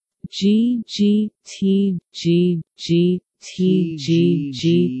G G T G G T G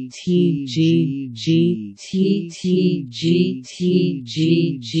G T G G T T G T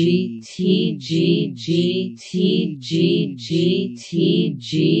G G T G G T G G T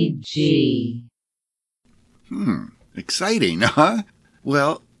G G. Exciting, huh?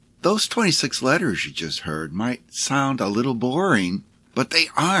 Well, those 26 letters you just heard might sound a little boring, but they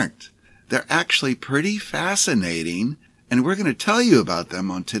aren't. They're actually pretty fascinating, and we're going to tell you about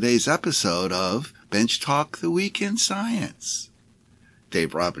them on today's episode of Bench Talk The Week in Science.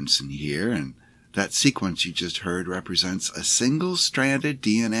 Dave Robinson here, and that sequence you just heard represents a single-stranded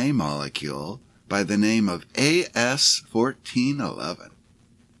DNA molecule by the name of AS1411.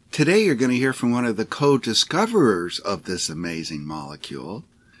 Today you're going to hear from one of the co-discoverers of this amazing molecule.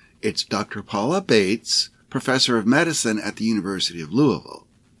 It's Dr. Paula Bates, professor of medicine at the University of Louisville.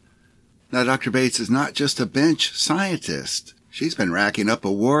 Now, Dr. Bates is not just a bench scientist. She's been racking up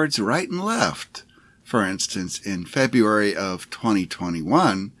awards right and left. For instance, in February of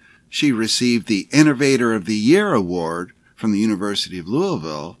 2021, she received the Innovator of the Year award from the University of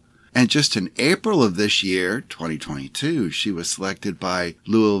Louisville. And just in April of this year, 2022, she was selected by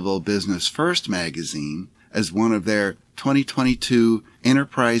Louisville Business First magazine as one of their 2022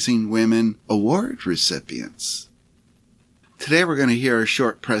 Enterprising Women Award recipients. Today we're going to hear a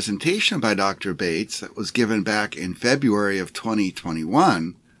short presentation by Dr. Bates that was given back in February of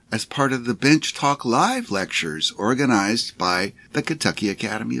 2021 as part of the Bench Talk Live lectures organized by the Kentucky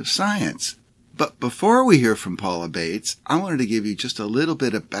Academy of Science. But before we hear from Paula Bates, I wanted to give you just a little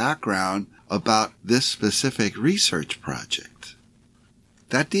bit of background about this specific research project.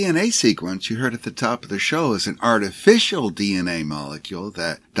 That DNA sequence you heard at the top of the show is an artificial DNA molecule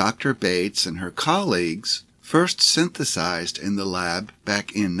that Dr. Bates and her colleagues first synthesized in the lab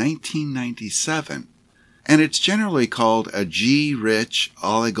back in 1997. And it's generally called a G-rich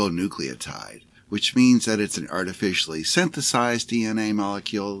oligonucleotide, which means that it's an artificially synthesized DNA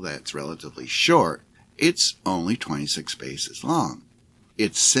molecule that's relatively short. It's only 26 bases long.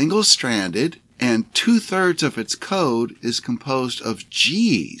 It's single-stranded, and 2/3 of its code is composed of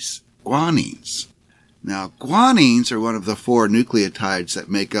G's, guanines. Now, guanines are one of the 4 nucleotides that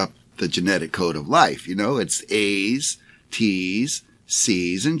make up the genetic code of life. You know, it's A's, T's,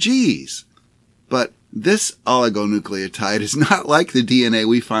 C's, and G's. But this oligonucleotide is not like the DNA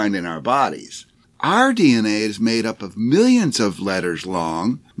we find in our bodies. Our DNA is made up of millions of letters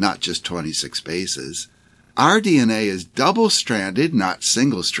long, not just 26 bases. Our DNA is double-stranded, not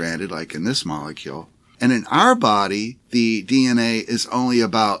single-stranded like in this molecule. And in our body, the DNA is only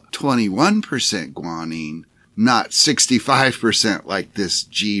about 21% guanine, not 65% like this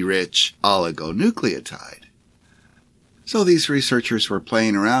G-rich oligonucleotide. So these researchers were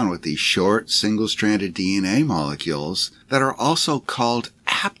playing around with these short, single-stranded DNA molecules that are also called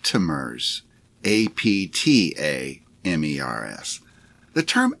aptamers. A-P-T-A-M-E-R-S. The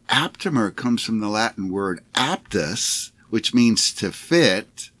term aptamer comes from the Latin word aptus, which means to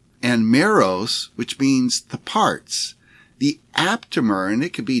fit, and meros, which means the parts. The aptamer, and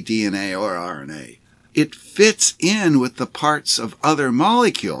it could be DNA or RNA, it fits in with the parts of other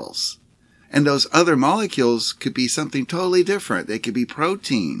molecules. And those other molecules could be something totally different. They could be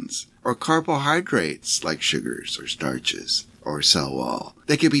proteins or carbohydrates like sugars or starches or cell wall.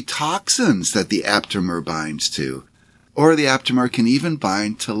 They could be toxins that the aptamer binds to, or the aptamer can even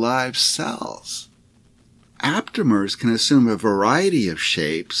bind to live cells. Aptamers can assume a variety of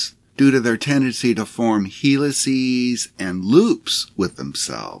shapes due to their tendency to form helices and loops with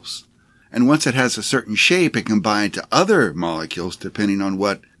themselves. And once it has a certain shape, it can bind to other molecules depending on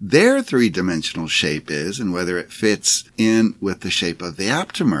what their 3-dimensional shape is and whether it fits in with the shape of the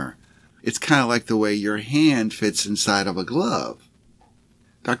aptamer. It's kind of like the way your hand fits inside of a glove.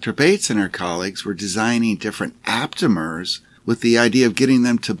 Dr. Bates and her colleagues were designing different aptamers with the idea of getting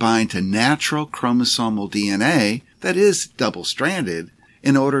them to bind to natural chromosomal DNA that is double-stranded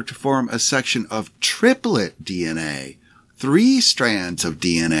in order to form a section of triplet DNA, 3 strands of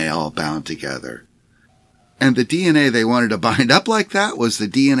DNA all bound together. And the DNA they wanted to bind up like that was the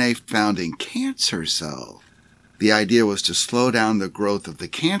DNA found in cancer cells. The idea was to slow down the growth of the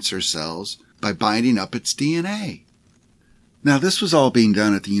cancer cells by binding up its DNA. Now, this was all being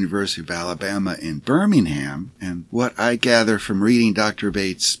done at the University of Alabama in Birmingham, and what I gather from reading Dr.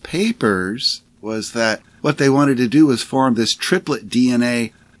 Bates' papers was that what they wanted to do was form this triplet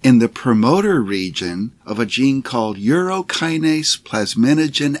DNA in the promoter region of a gene called urokinase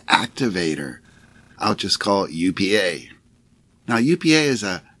plasminogen activator. I'll just call it UPA. Now, UPA is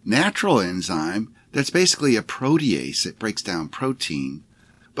a natural enzyme that's basically a protease. It breaks down protein,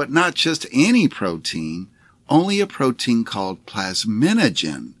 but not just any protein, only a protein called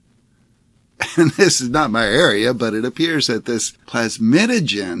plasminogen. And this is not my area, but it appears that this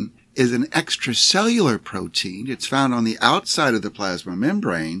plasminogen is an extracellular protein. It's found on the outside of the plasma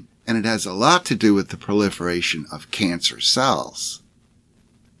membrane, and it has a lot to do with the proliferation of cancer cells.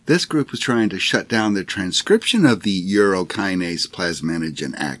 This group was trying to shut down the transcription of the urokinase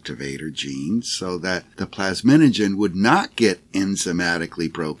plasminogen activator gene so that the plasminogen would not get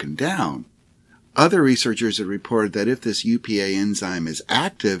enzymatically broken down. Other researchers have reported that if this UPA enzyme is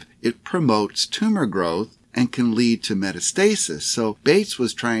active, it promotes tumor growth and can lead to metastasis. So Bates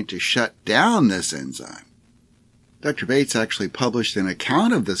was trying to shut down this enzyme. Dr. Bates actually published an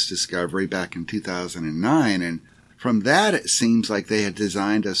account of this discovery back in 2009, and from that it seems like they had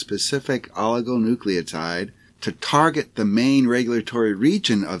designed a specific oligonucleotide to target the main regulatory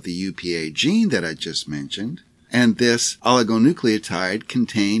region of the UPA gene that I just mentioned. And this oligonucleotide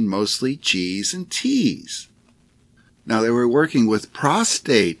contained mostly G's and T's. Now, they were working with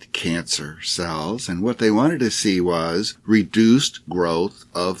prostate cancer cells, and what they wanted to see was reduced growth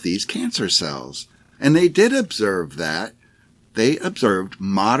of these cancer cells. And they did observe that. They observed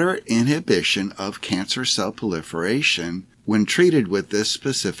moderate inhibition of cancer cell proliferation when treated with this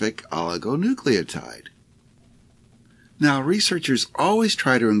specific oligonucleotide. Now, researchers always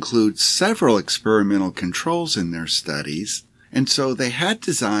try to include several experimental controls in their studies, and so they had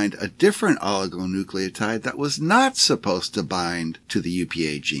designed a different oligonucleotide that was not supposed to bind to the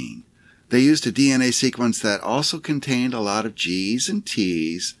UPA gene. They used a DNA sequence that also contained a lot of G's and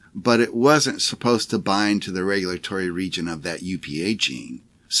T's, but it wasn't supposed to bind to the regulatory region of that UPA gene.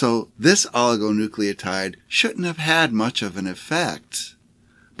 So this oligonucleotide shouldn't have had much of an effect.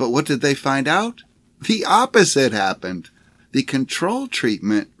 But what did they find out? The opposite happened. The control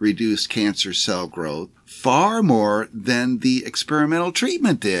treatment reduced cancer cell growth far more than the experimental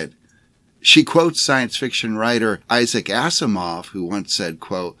treatment did. She quotes science fiction writer Isaac Asimov, who once said,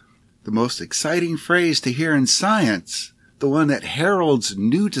 quote, "The most exciting phrase to hear in science, the one that heralds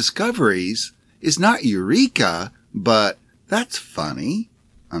new discoveries, is not eureka, but that's funny,"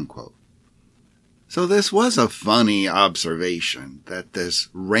 unquote. So this was a funny observation that this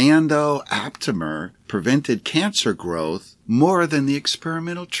rando aptamer prevented cancer growth more than the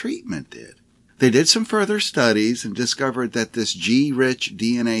experimental treatment did. They did some further studies and discovered that this G-rich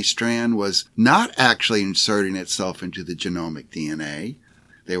DNA strand was not actually inserting itself into the genomic DNA.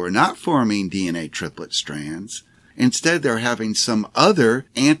 They were not forming DNA triplet strands. Instead, they're having some other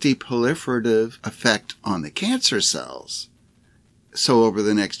anti-proliferative effect on the cancer cells. So over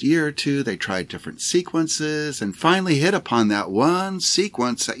the next year or two, they tried different sequences and finally hit upon that one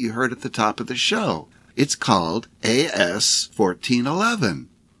sequence that you heard at the top of the show. It's called AS1411.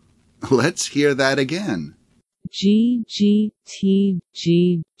 Let's hear that again. G G T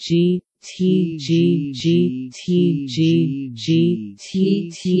G G T G G T G G T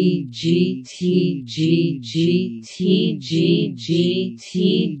T G T G G T G G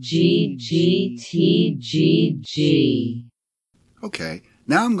T G G T G G. Okay,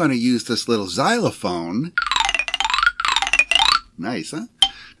 now I'm going to use this little xylophone. Nice, huh?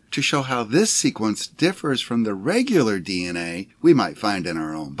 To show how this sequence differs from the regular DNA we might find in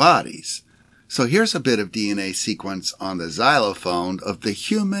our own bodies. So here's a bit of DNA sequence on the xylophone of the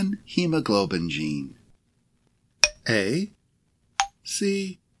human hemoglobin gene. A,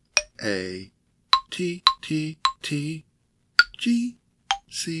 C, A, T, T, T, G,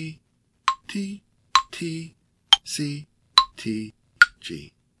 C, T, T, C, T,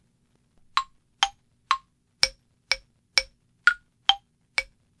 G.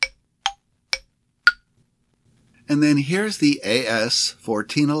 And then here's the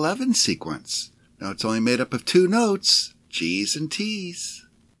AS1411 sequence. Now it's only made up of two notes, G's and T's.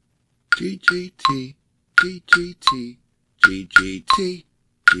 G, G, T, G, G, T, G, G, T,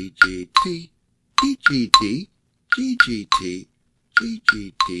 G, G, T, G, G, T, G, G, T, G,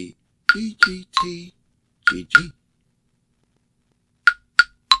 G, T, G, G, T, G, G.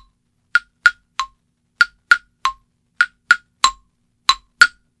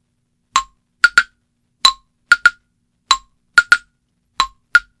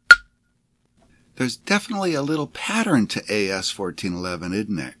 There's definitely a little pattern to AS1411,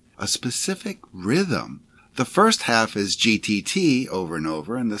 isn't there? A specific rhythm. The first half is GTT over and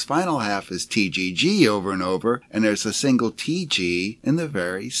over, and this final half is TGG over and over, and there's a single TG in the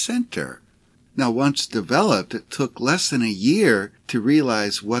very center. Now, once developed, it took less than a year to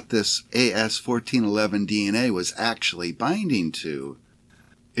realize what this AS1411 DNA was actually binding to.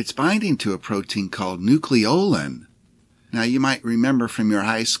 It's binding to a protein called nucleolin. Now, you might remember from your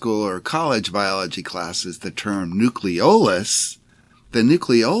high school or college biology classes the term nucleolus, The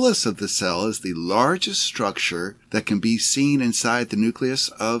nucleolus of the cell is the largest structure that can be seen inside the nucleus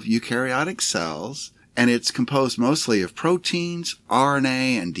of eukaryotic cells, and it's composed mostly of proteins,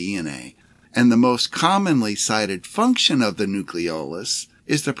 RNA, and DNA. And the most commonly cited function of the nucleolus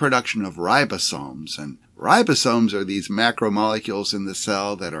is the production of ribosomes. And ribosomes are these macromolecules in the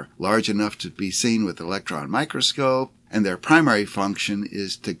cell that are large enough to be seen with an electron microscope, and their primary function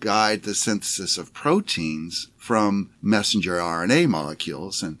is to guide the synthesis of proteins from messenger RNA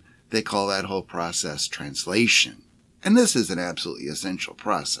molecules, and they call that whole process translation. And this is an absolutely essential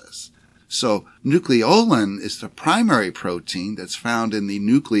process. So nucleolin is the primary protein that's found in the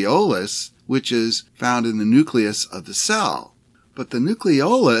nucleolus, which is found in the nucleus of the cell. But the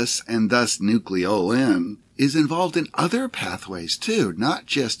nucleolus, and thus nucleolin, is involved in other pathways too, not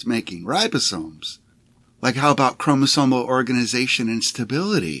just making ribosomes. Like how about chromosomal organization and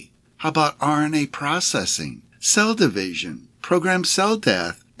stability? How about RNA processing, cell division, programmed cell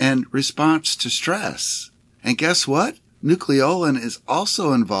death, and response to stress? And guess what? Nucleolin is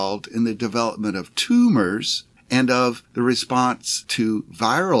also involved in the development of tumors and of the response to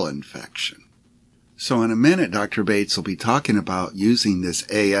viral infection. So in a minute, Dr. Bates will be talking about using this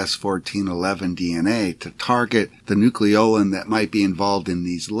AS1411 DNA to target the nucleolin that might be involved in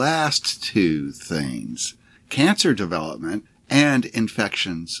these last two things: cancer development and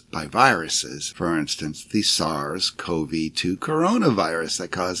infections by viruses. For instance, the SARS-CoV-2 coronavirus that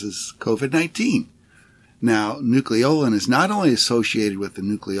causes COVID-19. Now, nucleolin is not only associated with the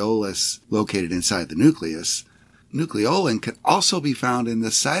nucleolus located inside the nucleus. Nucleolin can also be found in the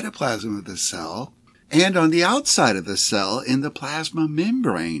cytoplasm of the cell and on the outside of the cell in the plasma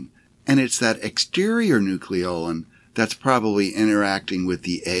membrane. And it's that exterior nucleolin that's probably interacting with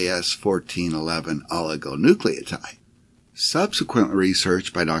the AS1411 oligonucleotide. Subsequent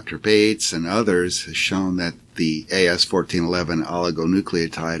research by Dr. Bates and others has shown that the AS1411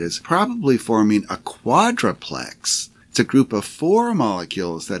 oligonucleotide is probably forming a quadruplex. It's a group of 4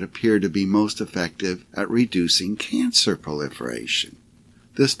 molecules that appear to be most effective at reducing cancer proliferation.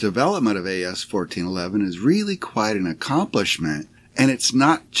 This development of AS1411 is really quite an accomplishment, and it's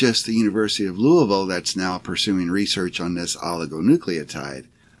not just the University of Louisville that's now pursuing research on this oligonucleotide.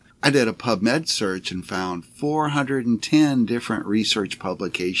 I did a PubMed search and found 410 different research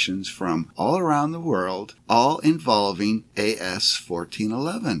publications from all around the world, all involving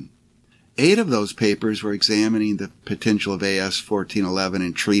AS1411. 8 of those papers were examining the potential of AS1411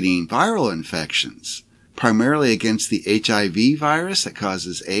 in treating viral infections, primarily against the HIV virus that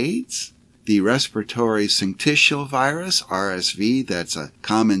causes AIDS, the respiratory syncytial virus, RSV, that's a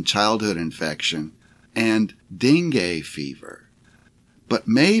common childhood infection, and dengue fever. But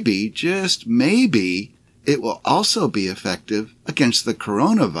maybe, just maybe, it will also be effective against the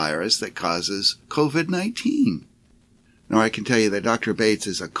coronavirus that causes COVID-19. Now, I can tell you that Dr. Bates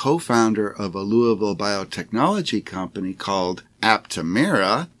is a co-founder of a Louisville biotechnology company called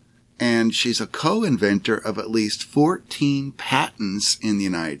Aptamera, and she's a co-inventor of at least 14 patents in the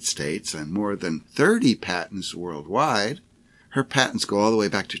United States and more than 30 patents worldwide. Her patents go all the way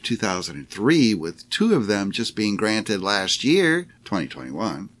back to 2003, with 2 of them just being granted last year,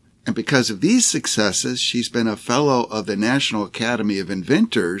 2021. And because of these successes, she's been a fellow of the National Academy of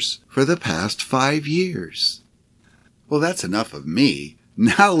Inventors for the past 5 years. Well, that's enough of me.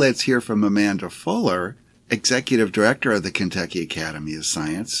 Now let's hear from Amanda Fuller, Executive Director of the Kentucky Academy of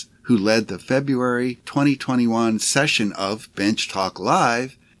Science, who led the February 2021 session of Bench Talk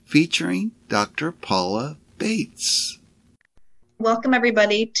Live featuring Dr. Paula Bates. Welcome,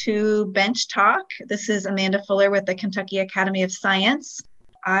 everybody, to Bench Talk. This is Amanda Fuller with the Kentucky Academy of Science.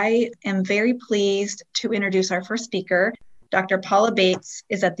 I am very pleased to introduce our first speaker. Dr. Paula Bates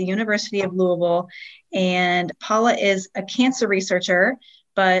is at the University of Louisville, and Paula is a cancer researcher,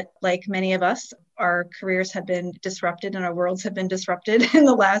 but like many of us, our careers have been disrupted and our worlds have been disrupted in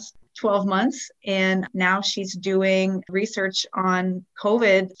the last 12 months. And now she's doing research on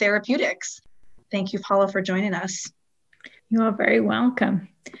COVID therapeutics. Thank you, Paula, for joining us. You are very welcome.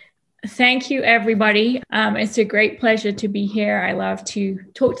 Thank you, everybody. It's a great pleasure to be here. I love to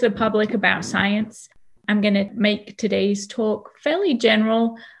talk to the public about science. I'm going to make today's talk fairly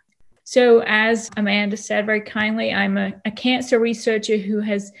general. So as Amanda said very kindly, I'm a cancer researcher who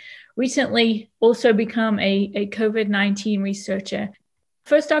has recently also become a COVID-19 researcher.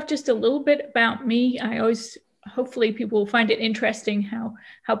 First off, just a little bit about me. Hopefully people will find it interesting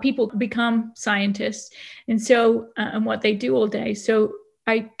how people become scientists and what they do all day. So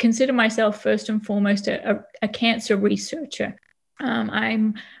I consider myself first and foremost a cancer researcher.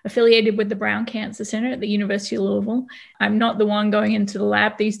 I'm affiliated with the Brown Cancer Center at the University of Louisville. I'm not the one going into the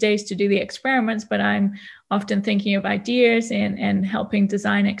lab these days to do the experiments, but I'm often thinking of ideas and helping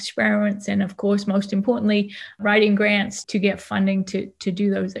design experiments. And of course, most importantly, writing grants to get funding to do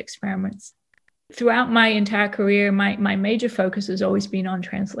those experiments. Throughout my entire career, my major focus has always been on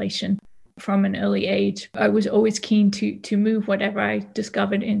translation. From an early age, I was always keen to move whatever I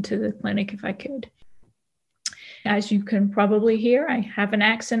discovered into the clinic if I could. As you can probably hear, I have an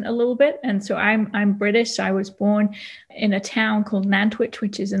accent a little bit. And so I'm British. I was born in a town called Nantwich,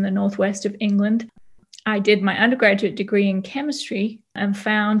 which is in the northwest of England. I did my undergraduate degree in chemistry and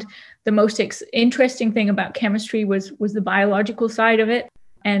found the most interesting thing about chemistry was the biological side of it,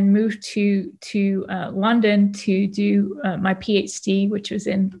 and moved to London to do my PhD, which was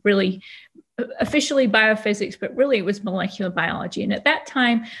in really officially biophysics, but really it was molecular biology. And at that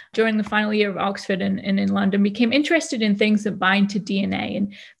time, during the final year of Oxford and in London, became interested in things that bind to DNA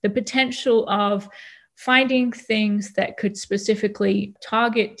and the potential of finding things that could specifically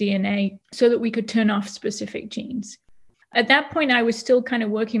target DNA so that we could turn off specific genes. At that point, I was still kind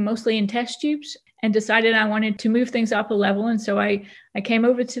of working mostly in test tubes and decided I wanted to move things up a level. And so I came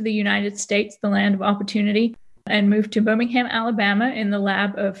over to the United States, the land of opportunity, and moved to Birmingham, Alabama, in the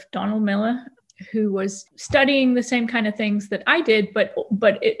lab of Donald Miller, who was studying the same kind of things that I did,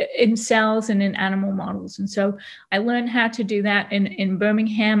 but in cells and in animal models. And so I learned how to do that in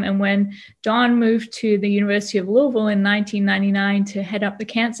Birmingham. And when Don moved to the University of Louisville in 1999 to head up the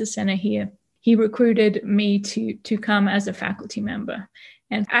cancer center here, he recruited me to come as a faculty member.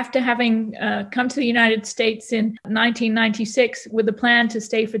 And after having come to the United States in 1996 with a plan to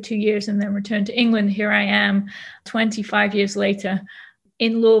stay for 2 years and then return to England, here I am 25 years later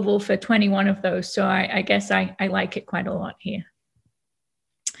in Louisville for 21 of those. So I guess I like it quite a lot here.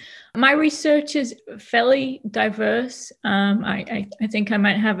 My research is fairly diverse. I think I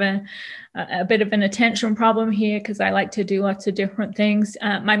might have a bit of an attention problem here because I like to do lots of different things.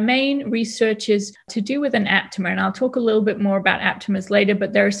 My main research is to do with an aptamer, and I'll talk a little bit more about aptamers later,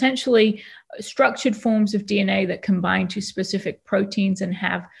 but they're essentially structured forms of DNA that combine to specific proteins and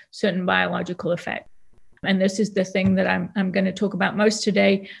have certain biological effects. And this is the thing that I'm going to talk about most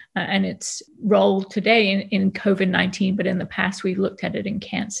today, and its role today in COVID-19, but in the past we've looked at it in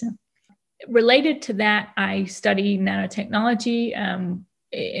cancer. Related to that, I study nanotechnology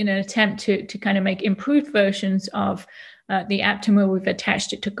in an attempt to kind of make improved versions of the aptamer. We've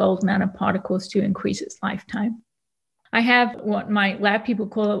attached it to gold nanoparticles to increase its lifetime. I have what my lab people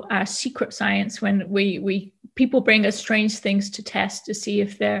call our secret science, when people bring us strange things to test to see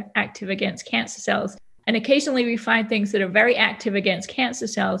if they're active against cancer cells. And occasionally we find things that are very active against cancer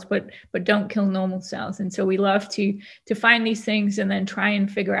cells, but don't kill normal cells. And so we love to find these things and then try and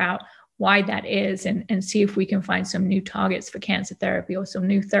figure out why that is and see if we can find some new targets for cancer therapy or some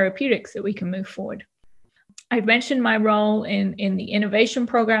new therapeutics that we can move forward. I've mentioned my role in the innovation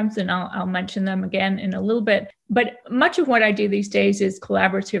programs, and I'll mention them again in a little bit. But much of what I do these days is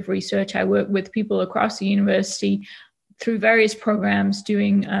collaborative research. I work with people across the university through various programs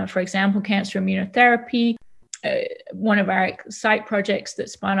doing, for example, cancer immunotherapy. One of our site projects that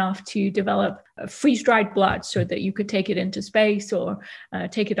spun off to develop freeze-dried blood so that you could take it into space or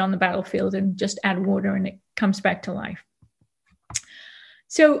take it on the battlefield and just add water and it comes back to life.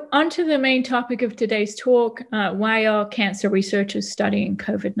 So onto the main topic of today's talk, why are cancer researchers studying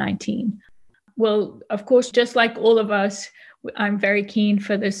COVID-19? Well, of course, just like all of us, I'm very keen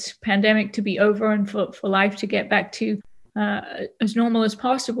for this pandemic to be over and for life to get back to as normal as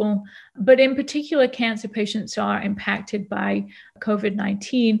possible. But in particular, cancer patients are impacted by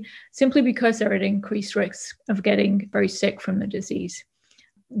COVID-19 simply because they're at increased risk of getting very sick from the disease.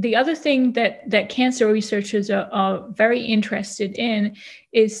 The other thing that cancer researchers are very interested in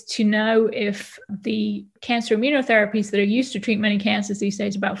is to know if the cancer immunotherapies that are used to treat many cancers these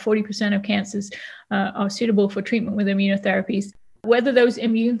days, about 40% of cancers are suitable for treatment with immunotherapies, whether those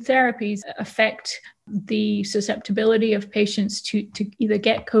immune therapies affect the susceptibility of patients to either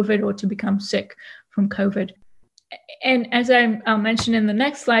get COVID or to become sick from COVID. And as I'll mention in the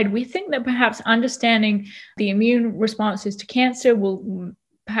next slide, we think that perhaps understanding the immune responses to cancer will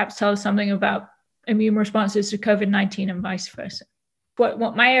perhaps tell us something about immune responses to COVID-19 and vice versa.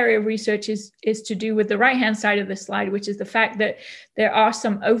 What my area of research is to do with the right-hand side of the slide, which is the fact that there are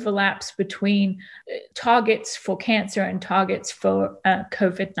some overlaps between targets for cancer and targets for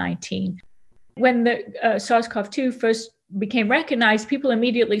COVID-19. When the SARS-CoV-2 first became recognized, people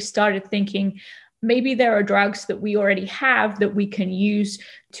immediately started thinking maybe there are drugs that we already have that we can use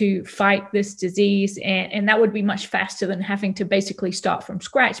to fight this disease. And that would be much faster than having to basically start from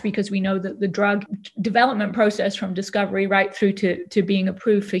scratch, because we know that the drug development process from discovery right through to being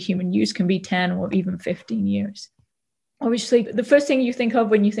approved for human use can be 10 or even 15 years. Obviously, the first thing you think of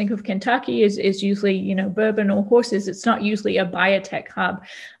when you think of Kentucky is usually, bourbon or horses. It's not usually a biotech hub.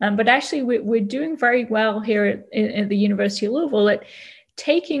 But actually, we're doing very well here at the University of Louisville at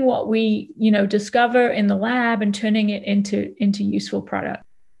taking what we, discover in the lab and turning it into useful product.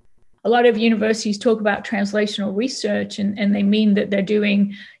 A lot of universities talk about translational research, and they mean that they're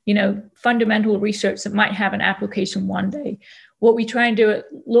doing, fundamental research that might have an application one day. What we try and do at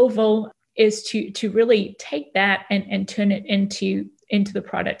Louisville is to really take that and turn it into the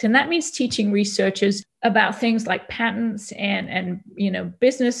product. And that means teaching researchers about things like patents and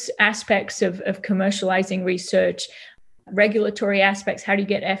business aspects of commercializing research, regulatory aspects. How do you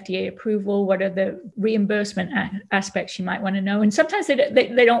get FDA approval? What are the reimbursement aspects you might want to know? And sometimes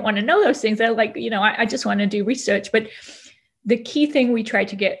they don't want to know those things. They're like, I just want to do research. But the key thing we try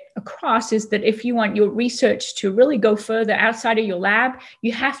to get across is that if you want your research to really go further outside of your lab,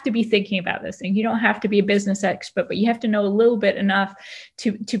 you have to be thinking about this thing. You don't have to be a business expert, but you have to know a little bit enough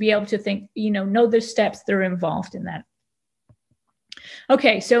to be able to think, know the steps that are involved in that.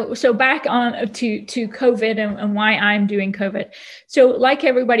 Okay, so back on to COVID and why I'm doing COVID. So like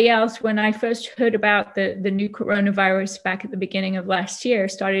everybody else, when I first heard about the new coronavirus back at the beginning of last year,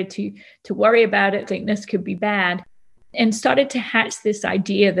 started to worry about it, think this could be bad, and started to hatch this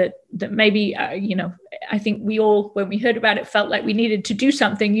idea that maybe, I think we all, when we heard about it, felt like we needed to do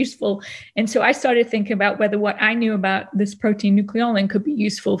something useful. And so I started thinking about whether what I knew about this protein nucleolin could be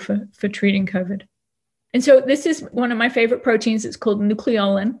useful for treating COVID. And so this is one of my favorite proteins. It's called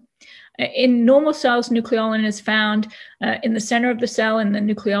nucleolin. In normal cells, nucleolin is found in the center of the cell, in the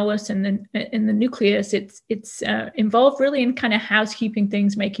nucleolus, and then in the nucleus. It's involved really in kind of housekeeping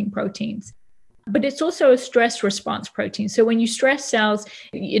things, making proteins. But it's also a stress response protein. So when you stress cells,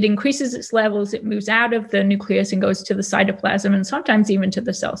 it increases its levels, it moves out of the nucleus and goes to the cytoplasm and sometimes even to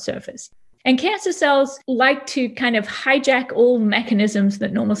the cell surface. And cancer cells like to kind of hijack all mechanisms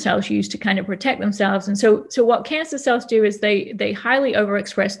that normal cells use to kind of protect themselves. And so what cancer cells do is they highly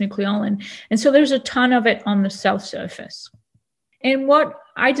overexpress nucleolin. And so there's a ton of it on the cell surface. And what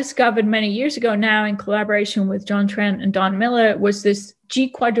I discovered many years ago now in collaboration with John Trent and Don Miller was this G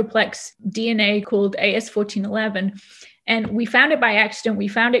quadruplex DNA called AS1411. And we found it by accident. We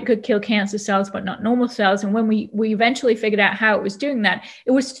found it could kill cancer cells, but not normal cells. And when we eventually figured out how it was doing that,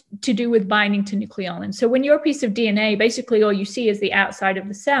 it was to do with binding to nucleolin. So when you're a piece of DNA, basically all you see is the outside of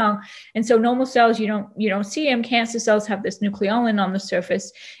the cell. And so normal cells, you don't see them. Cancer cells have this nucleolin on the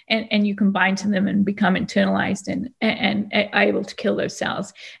surface, and you can bind to them and become internalized and are able to kill those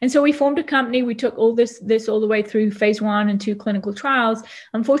cells. And so we formed a company. We took all this all the way through phase 1 and 2 clinical trials.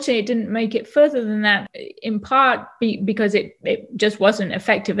 Unfortunately, it didn't make it further than that, in part because it just wasn't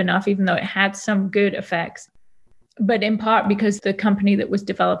effective enough, even though it had some good effects, but in part because the company that was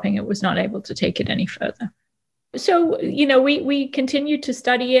developing it was not able to take it any further. So, we continued to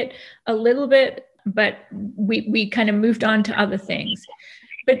study it a little bit, but we kind of moved on to other things.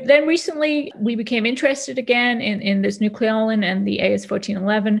 But then recently we became interested again in this nucleolin and the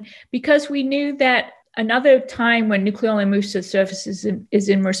AS1411, because we knew that another time when nucleolin moves to the surface is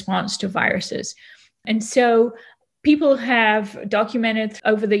in response to viruses. And so people have documented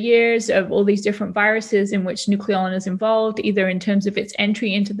over the years of all these different viruses in which nucleolin is involved, either in terms of its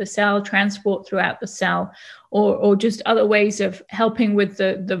entry into the cell, transport throughout the cell, or just other ways of helping with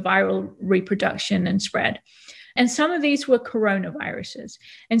the viral reproduction and spread. And some of these were coronaviruses.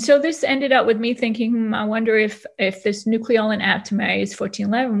 And so this ended up with me thinking, I wonder if this nucleolin aptamer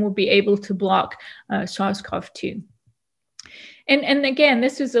AS1411 will be able to block SARS-CoV-2. And again,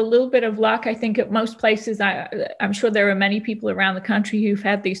 this is a little bit of luck. I think at most places, I'm sure there are many people around the country who've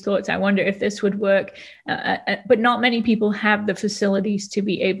had these thoughts. I wonder if this would work. But not many people have the facilities to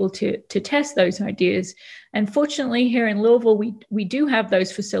be able to test those ideas. And fortunately, here in Louisville, we do have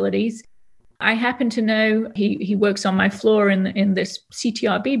those facilities. I happen to know he works on my floor in this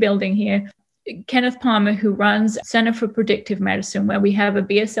CTRB building here, Kenneth Palmer, who runs Center for Predictive Medicine, where we have a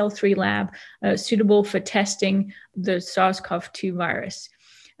BSL-3 lab suitable for testing the SARS-CoV-2 virus.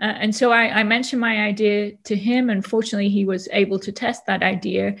 And so I mentioned my idea to him, and fortunately he was able to test that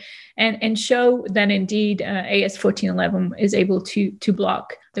idea and show that indeed AS1411 is able to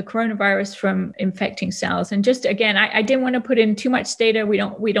block the coronavirus from infecting cells. And just again, I didn't want to put in too much data. We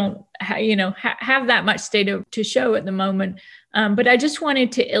don't have that much data to show at the moment. But I just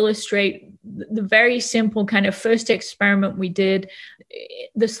wanted to illustrate the very simple kind of first experiment we did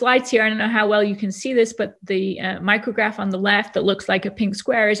the slides here, I don't know how well you can see this, but the micrograph on the left that looks like a pink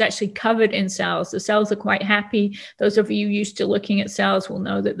square is actually covered in cells. The cells are quite happy. Those of you used to looking at cells will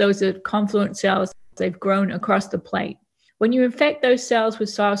know that those are confluent cells. They've grown across the plate. When you infect those cells with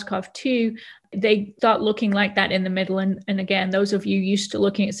SARS-CoV-2, they start looking like that in the middle. And again, those of you used to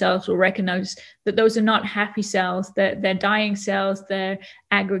looking at cells will recognize that those are not happy cells. They're dying cells. They're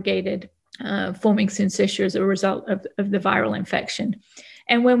aggregated, forming syncytia as a result of the viral infection.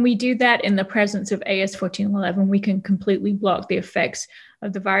 And when we do that in the presence of AS1411, we can completely block the effects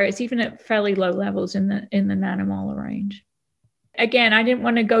of the virus, even at fairly low levels in the nanomolar range. Again, I didn't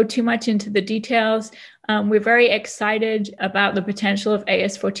want to go too much into the details. We're very excited about the potential of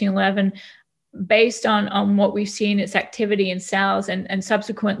AS1411 based on what we've seen, its activity in cells, and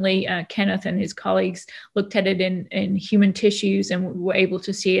subsequently Kenneth and his colleagues looked at it in human tissues and were able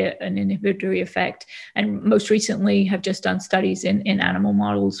to see an inhibitory effect. And most recently have just done studies in animal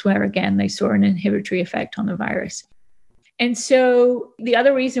models where, again, they saw an inhibitory effect on the virus. And so the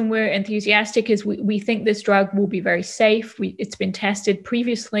other reason we're enthusiastic is we think this drug will be very safe. It's been tested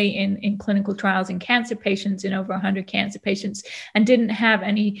previously in clinical trials in cancer patients, in over 100 cancer patients, and didn't have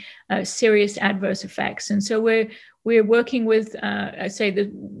any serious adverse effects. And so we're working with, I say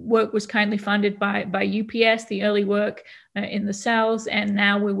the work was kindly funded by UPS, the early work in the cells, and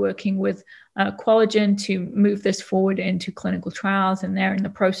now we're working with Qualigen to move this forward into clinical trials, and they're in the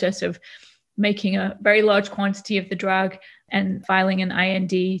process of making a very large quantity of the drug and filing an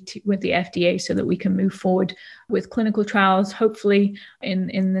IND with the FDA so that we can move forward with clinical trials, hopefully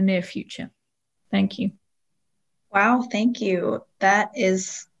in the near future. Thank you. Wow, thank you. That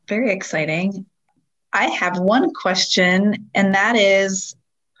is very exciting. I have one question, and that is,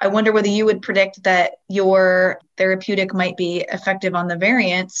 I wonder whether you would predict that your therapeutic might be effective on the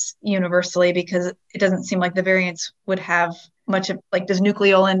variants universally, because it doesn't seem like the variants would have much of, like, does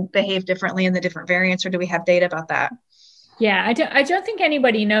nucleolin behave differently in the different variants, or do we have data about that? Yeah, I don't think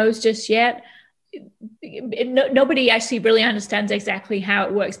anybody knows just yet. Nobody actually really understands exactly how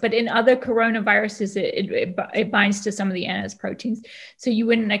it works, but in other coronaviruses, it binds to some of the NS proteins. So you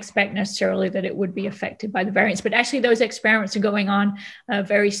wouldn't expect necessarily that it would be affected by the variants, but actually those experiments are going on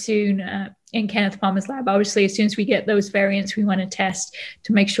very soon in Kenneth Palmer's lab. Obviously, as soon as we get those variants, we want to test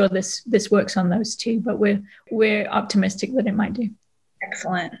to make sure this works on those too, but we're optimistic that it might do.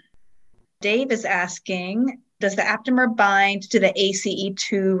 Excellent. Dave is asking, does the aptamer bind to the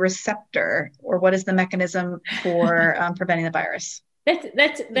ACE2 receptor, or what is the mechanism for preventing the virus?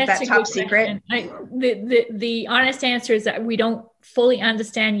 That's a top secret. The honest answer is that we don't fully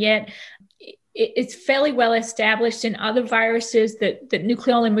understand yet. It's fairly well established in other viruses that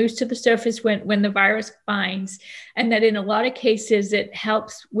nucleolin moves to the surface when the virus binds, and that in a lot of cases it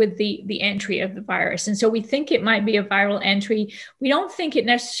helps with the entry of the virus. And so we think it might be a viral entry. We don't think it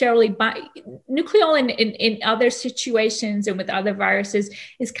necessarily nucleolin in other situations and with other viruses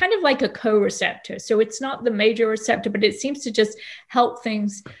is kind of like a co-receptor. So it's not the major receptor, but it seems to just help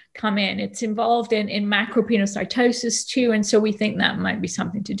things come in. It's involved in macropinocytosis too, and so we think that might be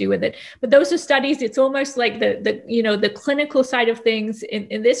something to do with it. But those are studies. It's almost like the clinical side of things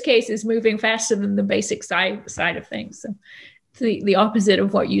in this case is moving faster than the basic side of things. So it's the opposite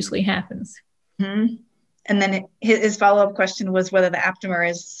of what usually happens. Mm-hmm. And then his follow-up question was whether the aptamer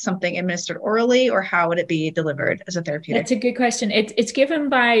is something administered orally, or how would it be delivered as a therapeutic? That's a good question. It's given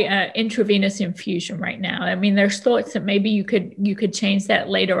by intravenous infusion right now. I mean, there's thoughts that maybe you could change that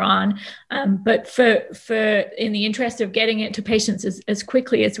later on, but for in the interest of getting it to patients as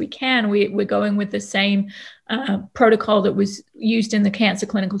quickly as we can, we're going with the same protocol that was used in the cancer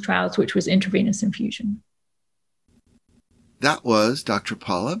clinical trials, which was intravenous infusion. That was Dr.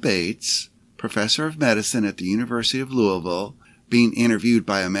 Paula Bates, Professor of Medicine at the University of Louisville, being interviewed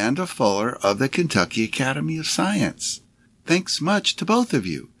by Amanda Fuller of the Kentucky Academy of Science. Thanks much to both of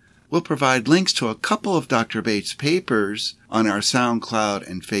you. We'll provide links to a couple of Dr. Bates' papers on our SoundCloud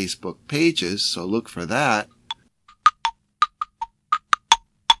and Facebook pages, so look for that.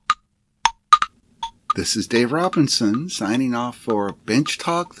 This is Dave Robinson signing off for Bench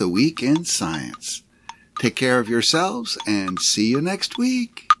Talk, the Week in Science. Take care of yourselves and see you next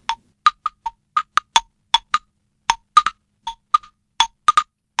week.